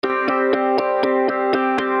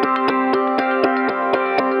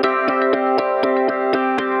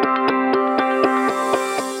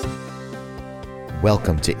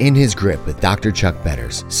Welcome to In His Grip with Dr. Chuck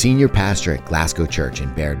Betters, Senior Pastor at Glasgow Church in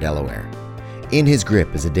Bear, Delaware. In His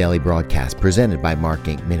Grip is a daily broadcast presented by Mark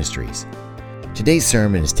Inc. Ministries. Today's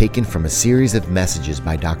sermon is taken from a series of messages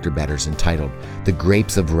by Dr. Betters entitled The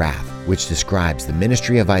Grapes of Wrath, which describes the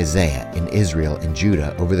ministry of Isaiah in Israel and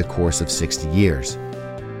Judah over the course of 60 years.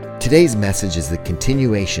 Today's message is the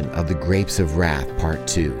continuation of The Grapes of Wrath, Part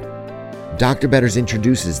 2. Dr. Betters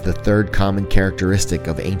introduces the third common characteristic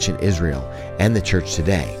of ancient Israel and the church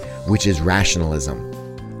today, which is rationalism,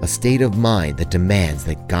 a state of mind that demands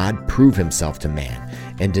that God prove himself to man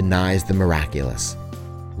and denies the miraculous.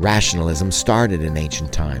 Rationalism started in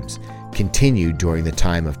ancient times, continued during the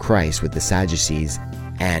time of Christ with the Sadducees,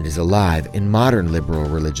 and is alive in modern liberal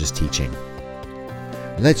religious teaching.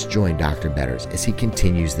 Let's join Dr. Betters as he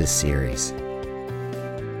continues this series.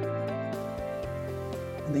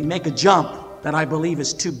 They make a jump that I believe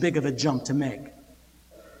is too big of a jump to make.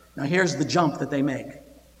 Now here's the jump that they make.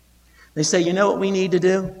 They say, you know what we need to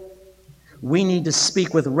do? We need to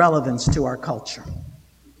speak with relevance to our culture.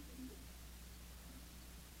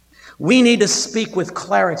 We need to speak with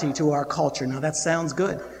clarity to our culture. Now that sounds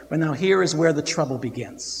good, but now here is where the trouble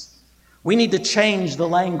begins. We need to change the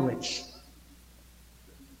language.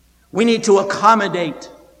 We need to accommodate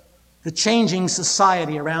the changing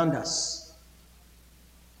society around us.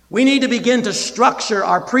 We need to begin to structure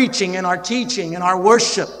our preaching and our teaching and our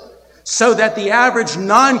worship so that the average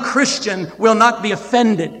non-Christian will not be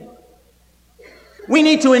offended. We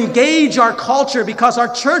need to engage our culture because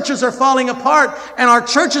our churches are falling apart, and our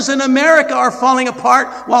churches in America are falling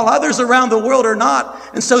apart while others around the world are not.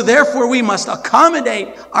 And so therefore we must accommodate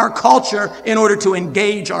our culture in order to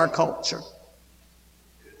engage our culture.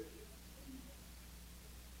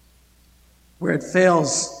 Where it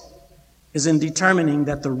fails is in determining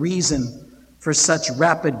that the reason for such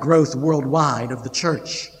rapid growth worldwide of the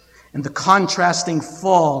church and the contrasting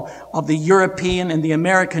fall of the European and the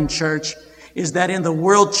American church is that in the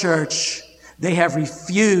world church, they have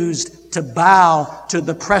refused to bow to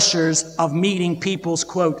the pressures of meeting people's,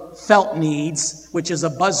 quote, felt needs, which is a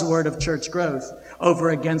buzzword of church growth,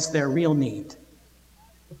 over against their real need.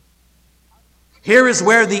 Here is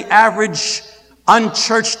where the average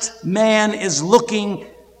unchurched man is looking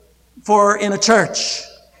for in a church.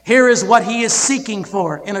 Here is what he is seeking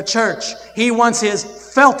for in a church. He wants his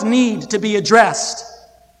felt need to be addressed.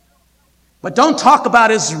 But don't talk about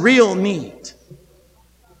his real need.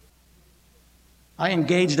 I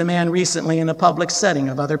engaged a man recently in a public setting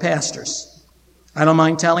of other pastors. I don't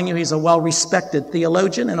mind telling you he's a well-respected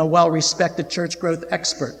theologian and a well-respected church growth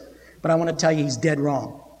expert. But I want to tell you he's dead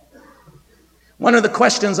wrong. One of the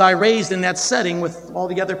questions I raised in that setting with all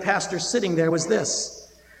the other pastors sitting there was this.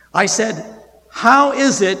 I said, how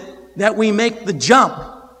is it that we make the jump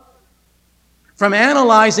from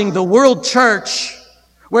analyzing the world church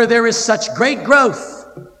where there is such great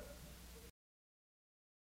growth?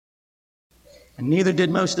 And neither did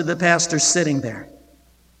most of the pastors sitting there.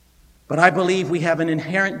 But I believe we have an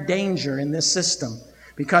inherent danger in this system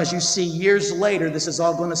because you see, years later, this is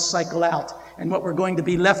all going to cycle out. And what we're going to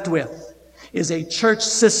be left with is a church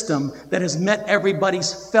system that has met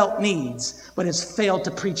everybody's felt needs, but has failed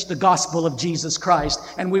to preach the gospel of Jesus Christ,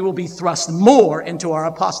 and we will be thrust more into our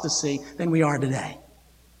apostasy than we are today.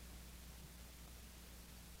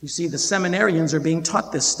 You see, the seminarians are being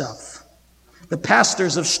taught this stuff. The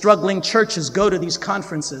pastors of struggling churches go to these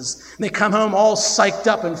conferences, and they come home all psyched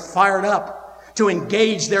up and fired up to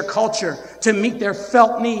engage their culture, to meet their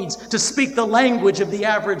felt needs, to speak the language of the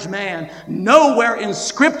average man. Nowhere in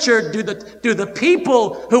Scripture do the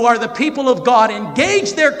people who are the people of God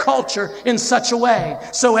engage their culture in such a way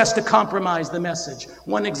so as to compromise the message.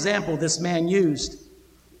 One example this man used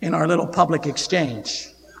in our little public exchange,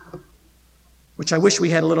 which I wish we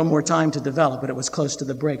had a little more time to develop, but it was close to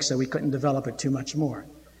the break, so we couldn't develop it too much more.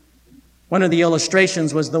 One of the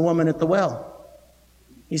illustrations was the woman at the well.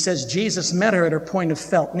 He says Jesus met her at her point of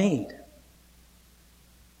felt need.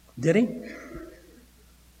 Did he?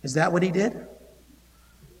 Is that what he did?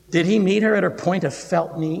 Did he meet her at her point of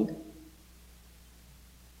felt need?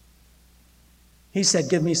 He said,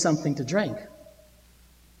 give me something to drink.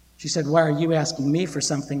 She said, why are you asking me for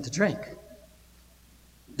something to drink?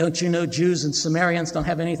 Don't you know Jews and Samaritans don't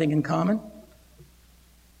have anything in common?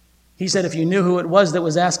 He said, if you knew who it was that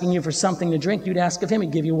was asking you for something to drink, you'd ask of him.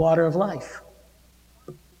 He'd give you water of life.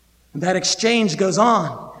 And that exchange goes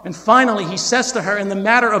on. And finally, he says to her, in the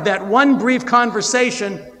matter of that one brief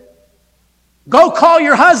conversation, go call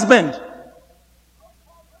your husband.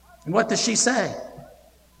 And what does she say?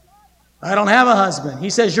 I don't have a husband. He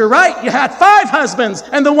says, you're right. You had 5 husbands,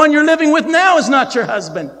 and the one you're living with now is not your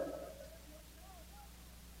husband.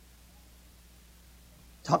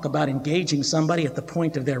 talk about engaging somebody at the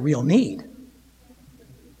point of their real need.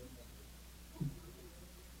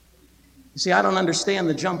 You see, I don't understand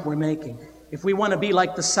the jump we're making. If we want to be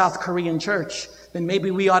like the South Korean church, then maybe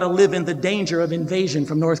we ought to live in the danger of invasion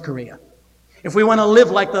from North Korea. If we want to live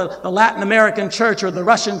like the Latin American church or the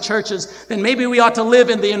Russian churches, then maybe we ought to live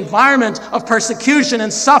in the environment of persecution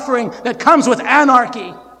and suffering that comes with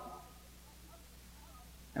anarchy.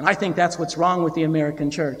 And I think that's what's wrong with the American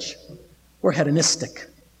church. We're hedonistic.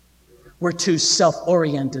 We're too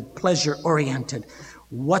self-oriented, pleasure-oriented.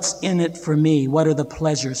 What's in it for me? What are the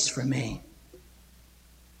pleasures for me?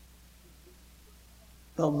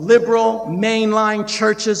 The liberal mainline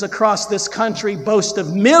churches across this country boast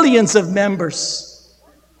of millions of members.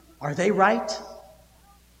 Are they right?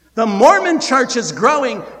 The Mormon church is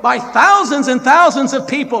growing by thousands and thousands of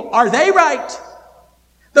people. Are they right?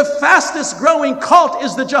 The fastest growing cult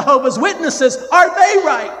is the Jehovah's Witnesses. Are they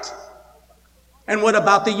right? And what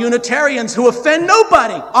about the Unitarians who offend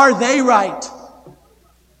nobody? Are they right?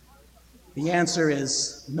 The answer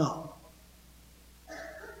is no.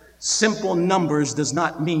 Simple numbers does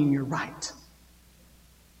not mean you're right.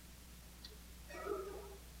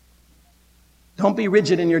 Don't be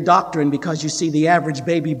rigid in your doctrine because you see the average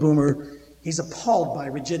baby boomer, he's appalled by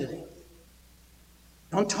rigidity.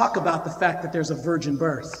 Don't talk about the fact that there's a virgin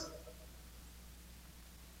birth.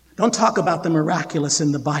 Don't talk about the miraculous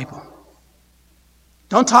in the Bible.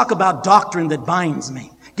 Don't talk about doctrine that binds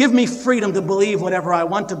me. Give me freedom to believe whatever I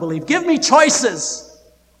want to believe. Give me choices.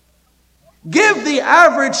 Give the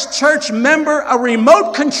average church member a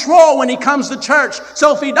remote control when he comes to church.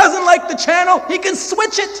 So if he doesn't like the channel, he can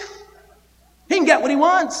switch it. He can get what he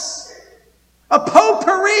wants. A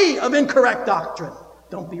potpourri of incorrect doctrine.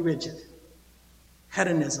 Don't be rigid.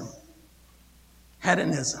 Hedonism.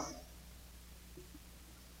 Hedonism.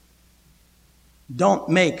 Don't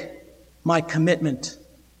make my commitment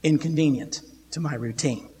inconvenient to my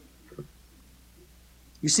routine.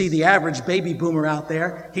 You see, the average baby boomer out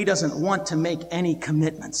there, he doesn't want to make any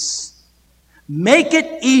commitments. Make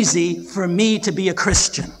it easy for me to be a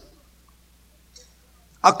Christian.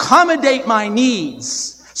 Accommodate my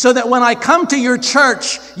needs so that when I come to your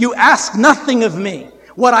church, you ask nothing of me.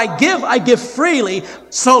 What I give freely,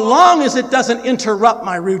 so long as it doesn't interrupt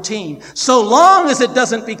my routine, so long as it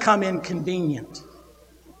doesn't become inconvenient.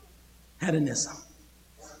 Hedonism.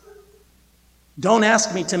 Don't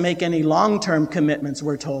ask me to make any long-term commitments,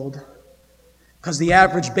 we're told. Because the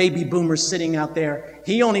average baby boomer sitting out there,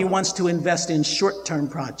 he only wants to invest in short-term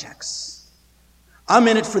projects. I'm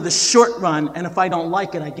in it for the short run, and if I don't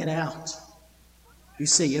like it, I get out. You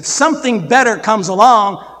see, if something better comes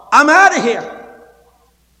along, I'm out of here.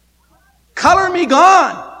 Color me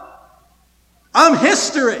gone. I'm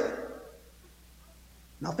history.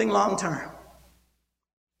 Nothing long-term.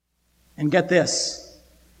 And get this.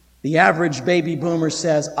 The average baby boomer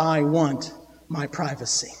says, I want my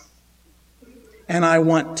privacy. And I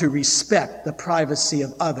want to respect the privacy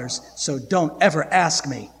of others, so don't ever ask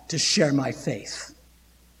me to share my faith.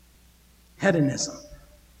 Hedonism.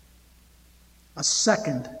 A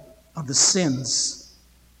second of the sins.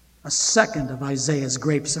 A second of Isaiah's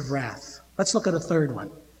grapes of wrath. Let's look at a third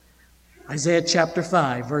one. Isaiah chapter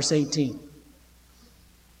 5, verse 18.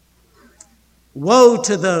 Woe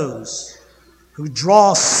to those who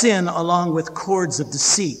draw sin along with cords of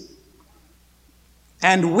deceit,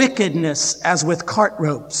 and wickedness as with cart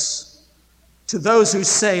ropes. To those who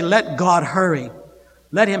say, let God hurry,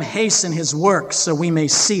 let him hasten his work so we may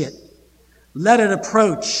see it. Let it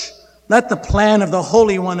approach, let the plan of the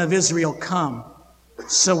Holy One of Israel come,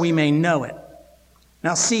 so we may know it.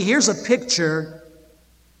 Now see, here's a picture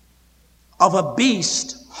of a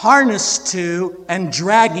beast harnessed to and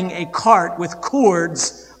dragging a cart with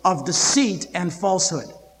cords of deceit and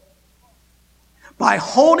falsehood. By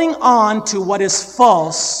holding on to what is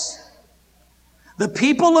false, the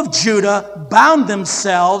people of Judah bound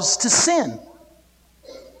themselves to sin.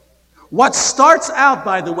 What starts out,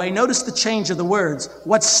 by the way, notice the change of the words.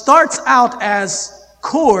 What starts out as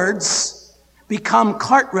cords become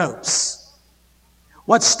cart ropes.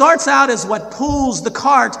 What starts out as what pulls the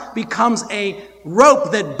cart becomes a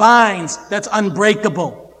rope that binds, that's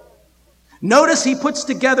unbreakable. Notice he puts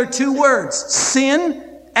together two words,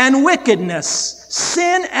 sin and wickedness,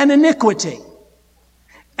 sin and iniquity.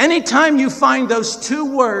 Anytime you find those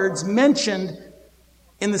two words mentioned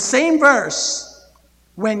in the same verse,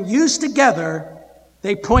 when used together,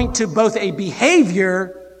 they point to both a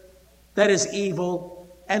behavior that is evil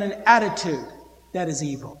and an attitude that is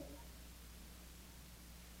evil.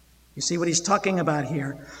 You see what he's talking about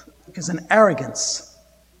here is an arrogance.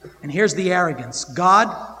 And here's the arrogance.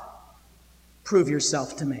 God, prove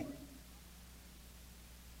yourself to me.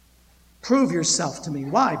 Prove yourself to me.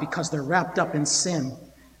 Why? Because they're wrapped up in sin.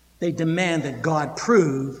 They demand that God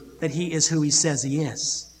prove that he is who he says he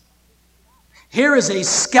is. Here is a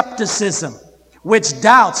skepticism which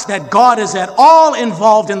doubts that God is at all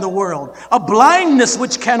involved in the world, a blindness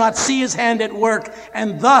which cannot see his hand at work,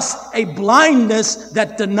 and thus a blindness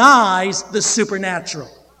that denies the supernatural.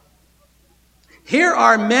 Here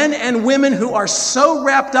are men and women who are so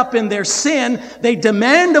wrapped up in their sin, they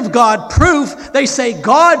demand of God proof. They say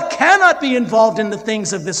God cannot be involved in the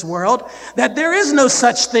things of this world, that there is no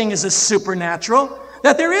such thing as a supernatural,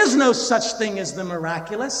 that there is no such thing as the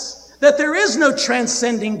miraculous, that there is no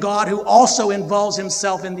transcending God who also involves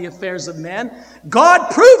himself in the affairs of men. God,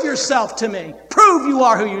 prove yourself to me. Prove you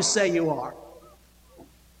are who you say you are.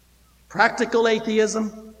 Practical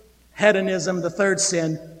atheism, hedonism, the third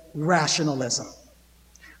sin, rationalism.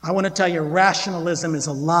 I want to tell you, rationalism is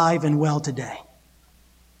alive and well today.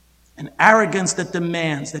 An arrogance that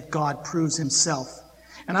demands that God proves himself.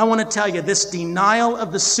 And I want to tell you, this denial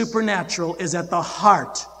of the supernatural is at the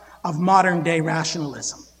heart of modern day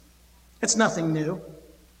rationalism. It's nothing new.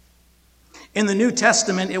 In the New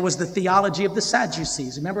Testament, it was the theology of the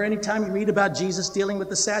Sadducees. Remember, anytime you read about Jesus dealing with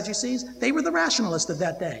the Sadducees, they were the rationalists of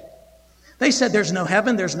that day. They said there's no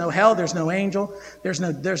heaven, there's no hell, there's no angel, there's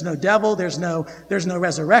no devil, there's no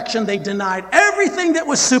resurrection. They denied everything that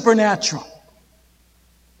was supernatural.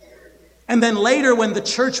 And then later, when the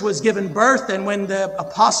church was given birth and when the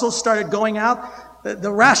apostles started going out,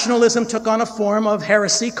 the rationalism took on a form of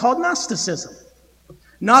heresy called Gnosticism.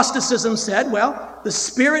 Gnosticism said, well, the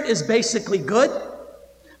spirit is basically good,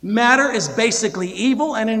 matter is basically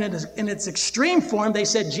evil, and in its extreme form, they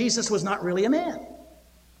said Jesus was not really a man.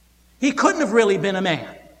 He couldn't have really been a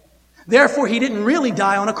man. Therefore, he didn't really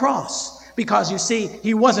die on a cross because, you see,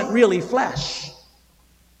 he wasn't really flesh.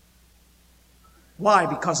 Why?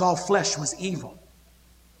 Because all flesh was evil.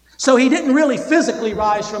 So he didn't really physically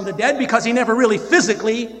rise from the dead because he never really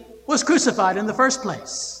physically was crucified in the first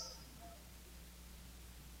place.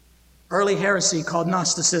 Early heresy called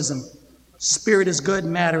Gnosticism. Spirit is good,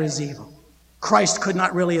 matter is evil. Christ could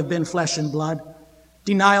not really have been flesh and blood.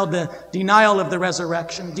 Denial of the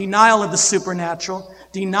resurrection, denial of the supernatural,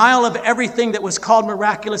 denial of everything that was called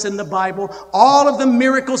miraculous in the Bible. All of the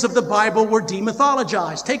miracles of the Bible were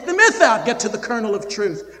demythologized. Take the myth out, get to the kernel of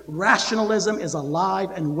truth. Rationalism is alive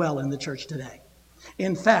and well in the church today.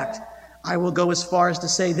 In fact, I will go as far as to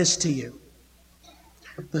say this to you.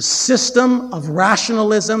 The system of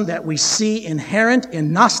rationalism that we see inherent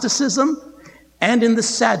in Gnosticism and in the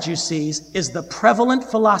Sadducees is the prevalent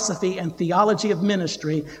philosophy and theology of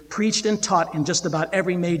ministry preached and taught in just about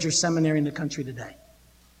every major seminary in the country today.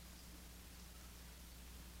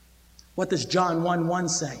 What does John 1:1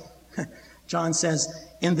 say? John says,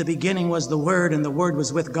 in the beginning was the Word, and the Word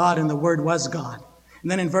was with God, and the Word was God. And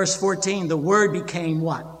then in verse 14, the Word became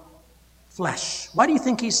what? Flesh. Why do you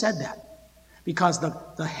think he said that? Because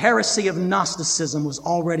the heresy of Gnosticism was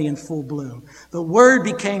already in full bloom. The Word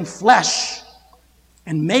became flesh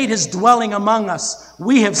and made his dwelling among us.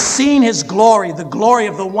 We have seen his glory, the glory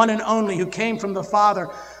of the one and only who came from the Father,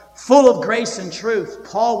 full of grace and truth.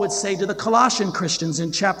 Paul would say to the Colossian Christians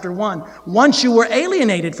in chapter 1, once you were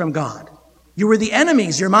alienated from God. You were the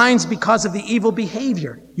enemies, your minds because of the evil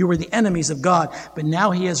behavior. You were the enemies of God. But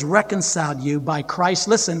now he has reconciled you by Christ,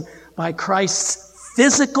 listen, by Christ's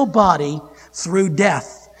physical body through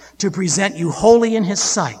death to present you holy in his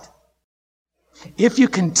sight. If you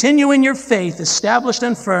continue in your faith, established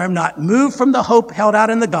and firm, not moved from the hope held out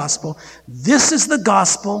in the gospel, this is the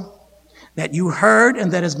gospel that you heard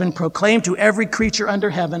and that has been proclaimed to every creature under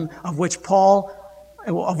heaven, of which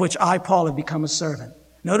I, Paul, have become a servant.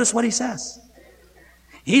 Notice what he says.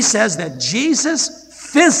 He says that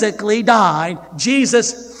Jesus physically died.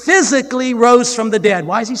 Jesus physically rose from the dead.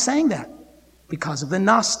 Why is he saying that? Because of the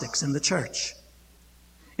Gnostics in the church.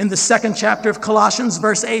 In the second chapter of Colossians,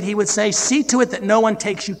 verse 8, he would say, see to it that no one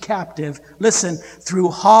takes you captive, listen, through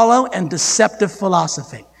hollow and deceptive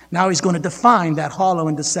philosophy. Now he's going to define that hollow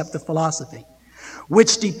and deceptive philosophy,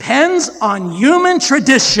 which depends on human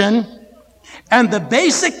tradition and the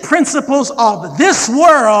basic principles of this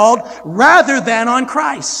world rather than on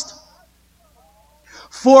Christ.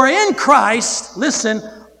 For in Christ, listen,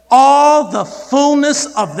 all the fullness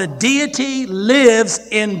of the deity lives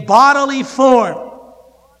in bodily form.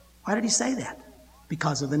 Why did he say that?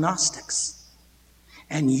 Because of the Gnostics.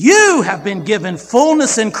 And you have been given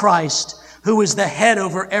fullness in Christ, who is the head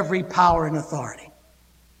over every power and authority.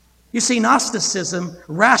 You see, Gnosticism,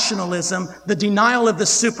 rationalism, the denial of the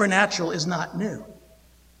supernatural is not new.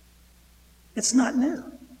 It's not new.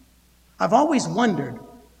 I've always wondered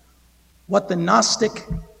what the Gnostic,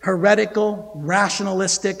 heretical,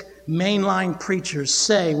 rationalistic, mainline preachers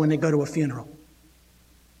say when they go to a funeral.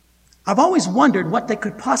 I've always wondered what they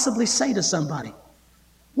could possibly say to somebody.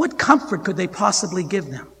 What comfort could they possibly give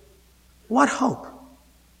them? What hope?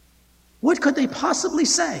 What could they possibly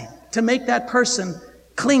say to make that person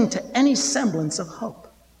cling to any semblance of hope?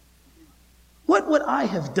 What would I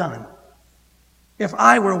have done if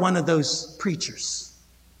I were one of those preachers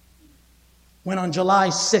when on July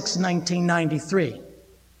 6, 1993,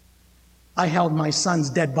 I held my son's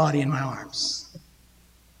dead body in my arms?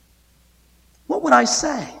 What would I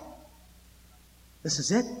say? This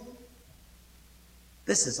is it.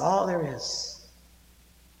 This is all there is.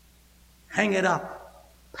 Hang it up.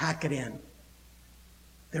 Pack it in.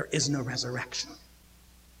 There is no resurrection.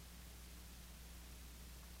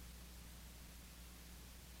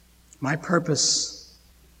 My purpose,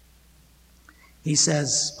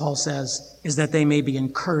 Paul says, is that they may be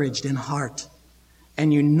encouraged in heart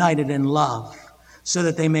and united in love, so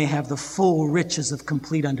that they may have the full riches of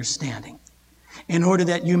complete understanding, in order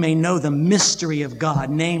that you may know the mystery of God,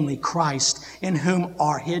 namely Christ, in whom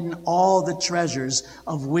are hidden all the treasures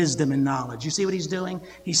of wisdom and knowledge. You see what he's doing?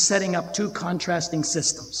 He's setting up two contrasting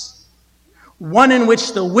systems. One in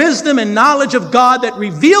which the wisdom and knowledge of God that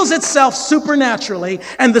reveals itself supernaturally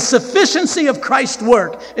and the sufficiency of Christ's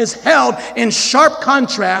work is held in sharp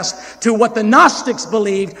contrast to what the Gnostics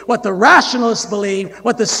believed, what the rationalists believe,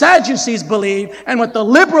 what the Sadducees believe, and what the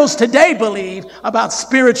liberals today believe about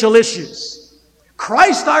spiritual issues.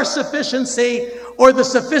 Christ our sufficiency, or the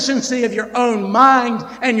sufficiency of your own mind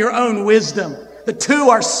and your own wisdom. The two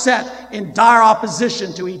are set in dire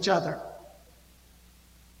opposition to each other.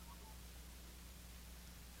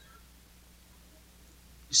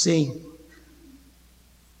 You see,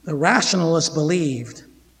 the rationalists believed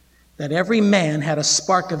that every man had a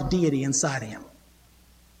spark of deity inside of him,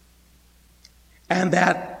 and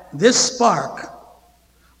that this spark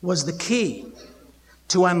was the key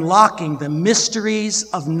to unlocking the mysteries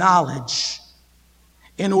of knowledge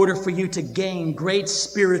in order for you to gain great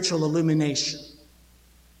spiritual illumination.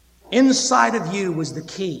 Inside of you was the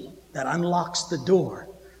key that unlocks the door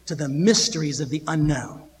to the mysteries of the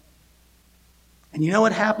unknown. And you know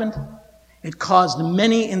what happened? It caused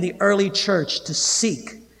many in the early church to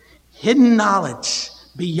seek hidden knowledge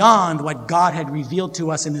beyond what God had revealed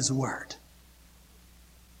to us in His Word.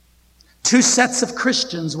 Two sets of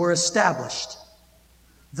Christians were established: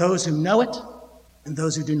 those who know it and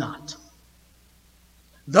those who do not.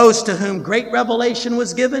 Those to whom great revelation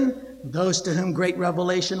was given, those to whom great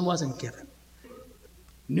revelation wasn't given.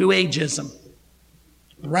 New Ageism,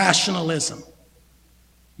 rationalism.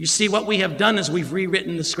 You see, what we have done is we've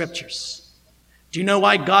rewritten the Scriptures. Do you know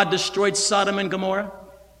why God destroyed Sodom and Gomorrah?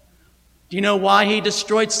 Do you know why He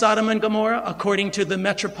destroyed Sodom and Gomorrah, according to the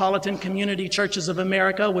Metropolitan Community Churches of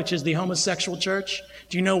America, which is the homosexual church?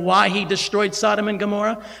 Do you know why He destroyed Sodom and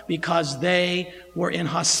Gomorrah? Because they were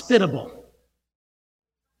inhospitable.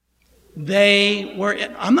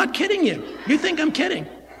 I'm not kidding you. You think I'm kidding.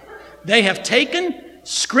 They have taken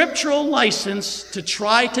scriptural license to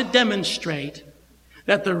try to demonstrate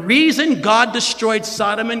that the reason God destroyed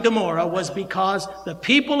Sodom and Gomorrah was because the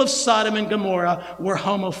people of Sodom and Gomorrah were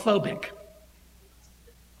homophobic.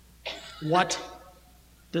 What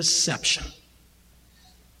deception.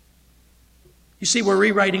 You see, we're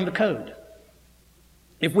rewriting the code.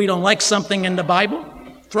 If we don't like something in the Bible,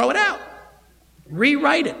 throw it out.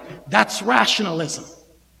 Rewrite it. That's rationalism.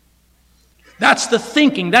 That's the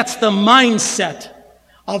thinking, that's the mindset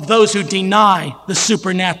of those who deny the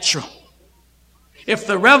supernatural. If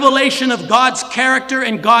the revelation of God's character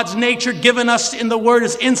and God's nature given us in the Word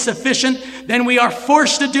is insufficient, then we are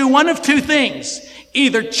forced to do one of two things.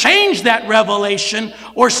 Either change that revelation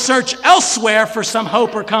or search elsewhere for some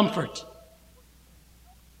hope or comfort.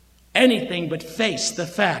 Anything but face the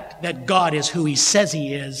fact that God is who He says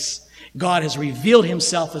He is. God has revealed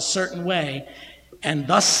Himself a certain way, and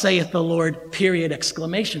thus saith the Lord, period,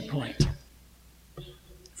 exclamation point.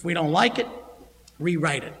 If we don't like it,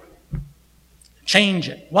 rewrite it. Change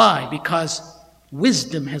it. Why? Because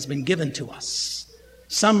wisdom has been given to us.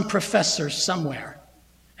 Some professor somewhere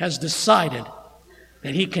has decided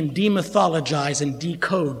that he can demythologize and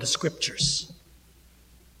decode the Scriptures.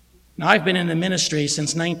 Now, I've been in the ministry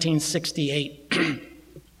since 1968.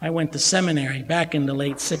 I went to seminary back in the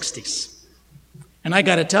late 60s. And I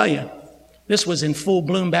got to tell you, this was in full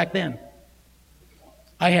bloom back then.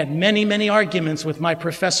 I had many, many arguments with my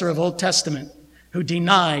professor of Old Testament who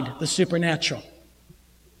denied the supernatural.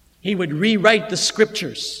 He would rewrite the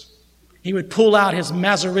Scriptures. He would pull out his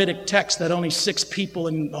Masoretic text that only 6 people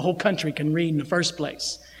in the whole country can read in the first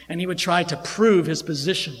place. And he would try to prove his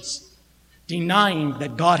positions, denying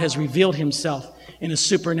that God has revealed Himself in a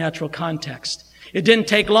supernatural context. It didn't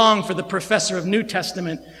take long for the professor of New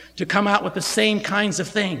Testament to come out with the same kinds of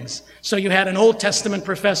things. So you had an Old Testament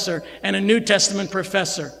professor and a New Testament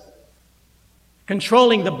professor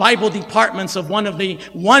controlling the Bible departments of one of the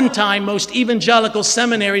one-time most evangelical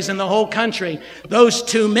seminaries in the whole country. Those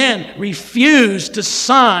two men refused to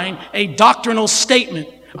sign a doctrinal statement.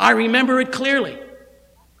 I remember it clearly.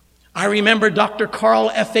 I remember Dr. Carl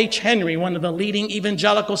F.H. Henry, one of the leading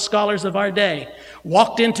evangelical scholars of our day,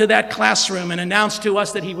 walked into that classroom and announced to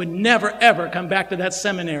us that he would never, ever come back to that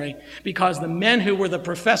seminary because the men who were the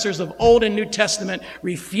professors of Old and New Testament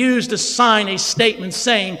refused to sign a statement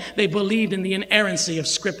saying they believed in the inerrancy of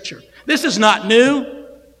Scripture. This is not new.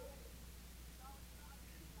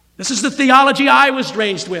 This is the theology I was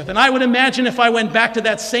raised with, and I would imagine if I went back to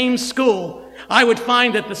that same school, I would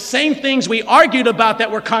find that the same things we argued about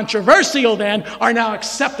that were controversial then are now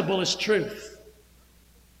acceptable as truth.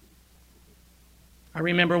 I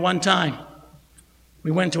remember one time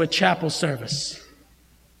we went to a chapel service.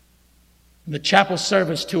 The chapel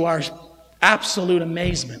service, to our absolute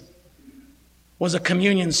amazement, was a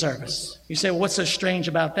communion service. You say, well, what's so strange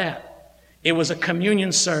about that? It was a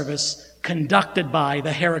communion service conducted by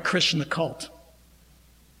the Hare Krishna cult.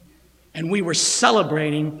 And we were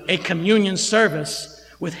celebrating a communion service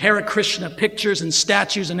with Hare Krishna pictures and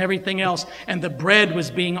statues and everything else, and the bread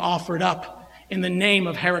was being offered up in the name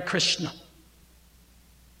of Hare Krishna.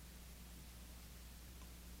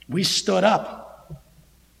 We stood up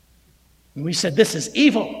and we said, this is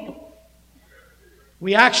evil.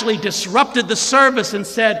 We actually disrupted the service and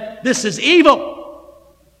said, this is evil.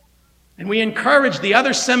 And we encouraged the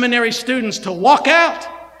other seminary students to walk out.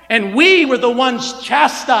 And we were the ones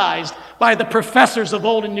chastised by the professors of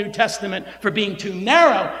Old and New Testament for being too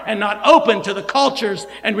narrow and not open to the cultures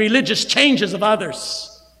and religious changes of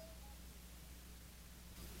others.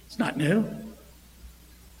 It's not new.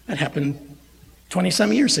 That happened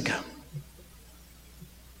 20-some years ago.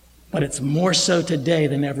 But it's more so today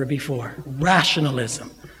than ever before.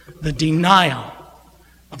 Rationalism, the denial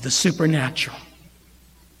of the supernatural.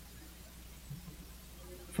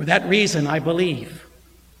 For that reason, I believe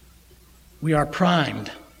we are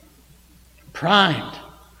primed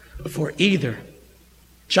for either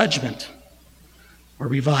judgment or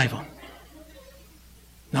revival.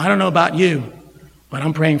 Now, I don't know about you, but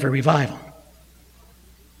I'm praying for revival.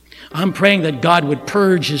 I'm praying that God would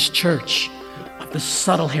purge His church of the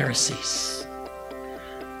subtle heresies,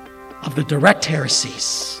 of the direct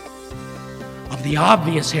heresies, of the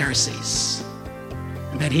obvious heresies,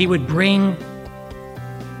 and that He would bring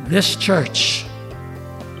this church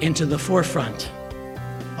into the forefront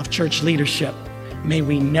of church leadership. May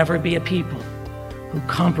we never be a people who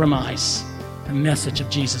compromise the message of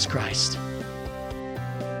Jesus Christ.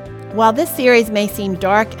 While this series may seem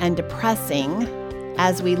dark and depressing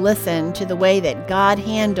as we listen to the way that God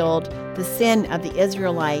handled the sin of the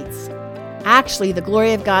Israelites, actually the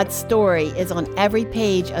glory of God's story is on every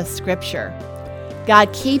page of Scripture.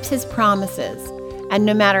 God keeps His promises, and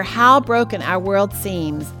no matter how broken our world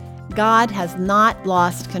seems, God has not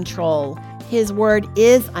lost control. His word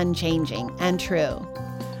is unchanging and true.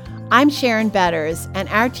 I'm Sharon Betters, and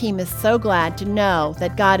our team is so glad to know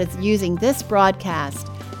that God is using this broadcast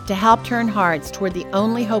to help turn hearts toward the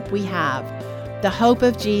only hope we have, the hope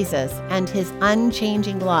of Jesus and His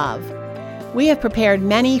unchanging love. We have prepared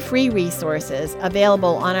many free resources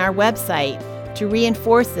available on our website to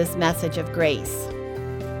reinforce this message of grace.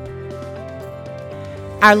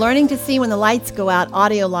 Our Learning to See When the Lights Go Out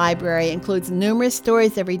audio library includes numerous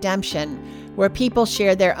stories of redemption where people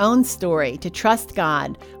share their own story to trust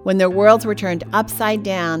God when their worlds were turned upside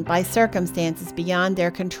down by circumstances beyond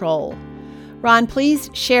their control. Ron,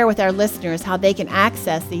 please share with our listeners how they can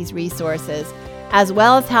access these resources, as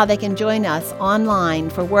well as how they can join us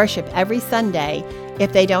online for worship every Sunday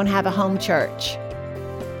if they don't have a home church.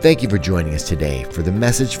 Thank you for joining us today for the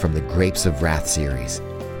Message from the Grapes of Wrath series.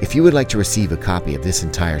 If you would like to receive a copy of this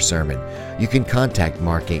entire sermon, you can contact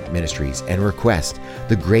Mark Inc. Ministries and request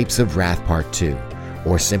the Grapes of Wrath Part 2,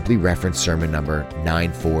 or simply reference sermon number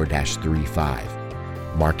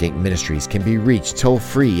 94-35. Mark Inc. Ministries can be reached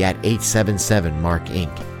toll-free at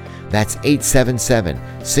 877-MARK-INC. That's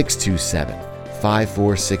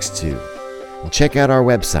 877-627-5462. And check out our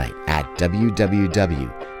website at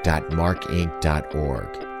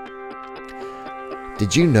www.markinc.org.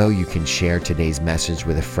 Did you know you can share today's message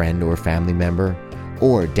with a friend or family member,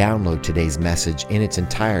 or download today's message in its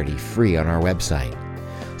entirety free on our website?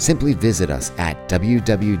 Simply visit us at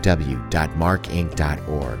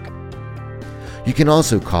www.markinc.org. You can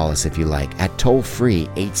also call us if you like at toll-free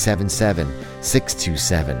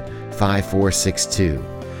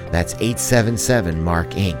 877-627-5462. That's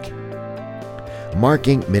 877-MARK Inc. Mark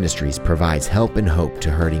Inc. Ministries provides help and hope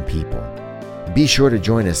to hurting people. Be sure to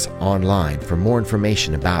join us online for more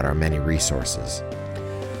information about our many resources.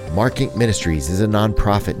 Mark Inc. Ministries is a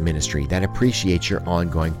nonprofit ministry that appreciates your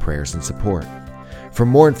ongoing prayers and support. For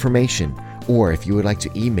more information, or if you would like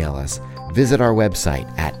to email us, visit our website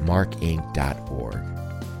at markinc.org.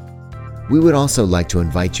 We would also like to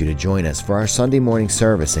invite you to join us for our Sunday morning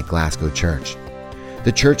service at Glasgow Church.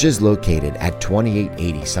 The church is located at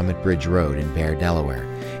 2880 Summit Bridge Road in Bear, Delaware,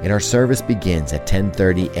 and our service begins at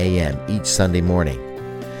 10:30 a.m. each Sunday morning.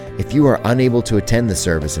 If you are unable to attend the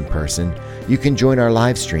service in person, you can join our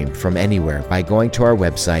live stream from anywhere by going to our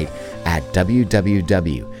website at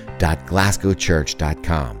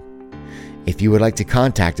www.glasgowchurch.com. If you would like to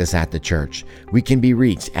contact us at the church, we can be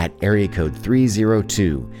reached at area code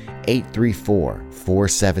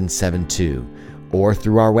 302-834-4772 or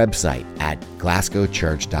through our website at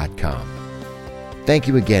glasgowchurch.com. Thank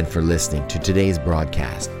you again for listening to today's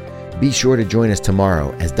broadcast. Be sure to join us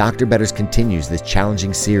tomorrow as Dr. Betters continues this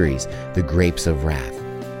challenging series, The Grapes of Wrath.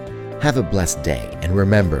 Have a blessed day, and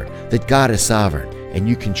remember that God is sovereign and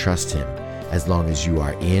you can trust Him as long as you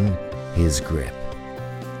are in His grip.